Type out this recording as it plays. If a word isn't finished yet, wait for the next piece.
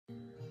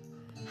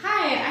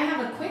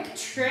have a quick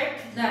trick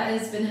that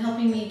has been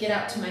helping me get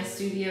out to my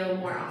studio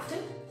more often,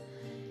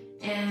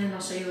 and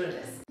I'll show you what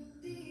it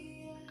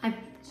is. I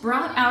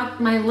brought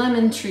out my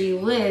lemon tree,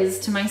 Liz,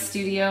 to my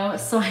studio,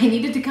 so I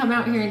needed to come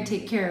out here and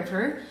take care of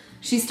her.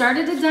 She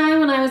started to die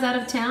when I was out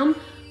of town,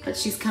 but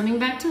she's coming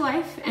back to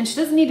life, and she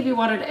doesn't need to be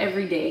watered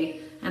every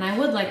day, and I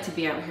would like to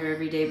be out here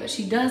every day, but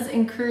she does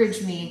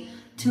encourage me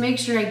to make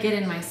sure I get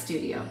in my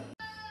studio.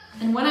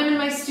 And when I'm in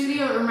my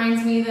studio, it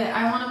reminds me that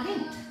I want to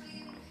paint.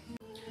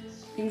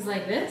 Things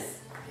like this.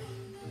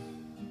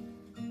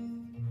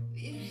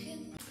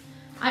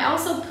 I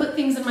also put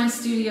things in my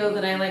studio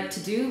that I like to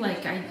do,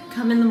 like I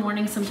come in the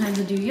morning sometimes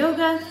and do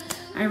yoga,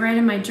 I write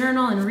in my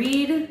journal and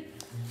read.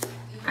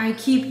 I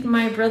keep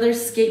my brother's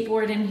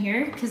skateboard in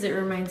here because it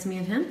reminds me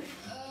of him.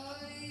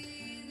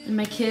 And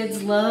my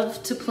kids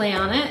love to play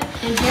on it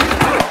in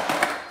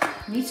here.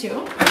 Me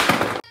too.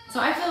 So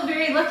I feel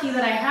very lucky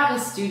that I have a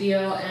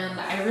studio, and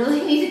I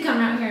really need to come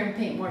out here and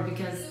paint more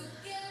because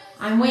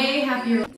I'm way happier.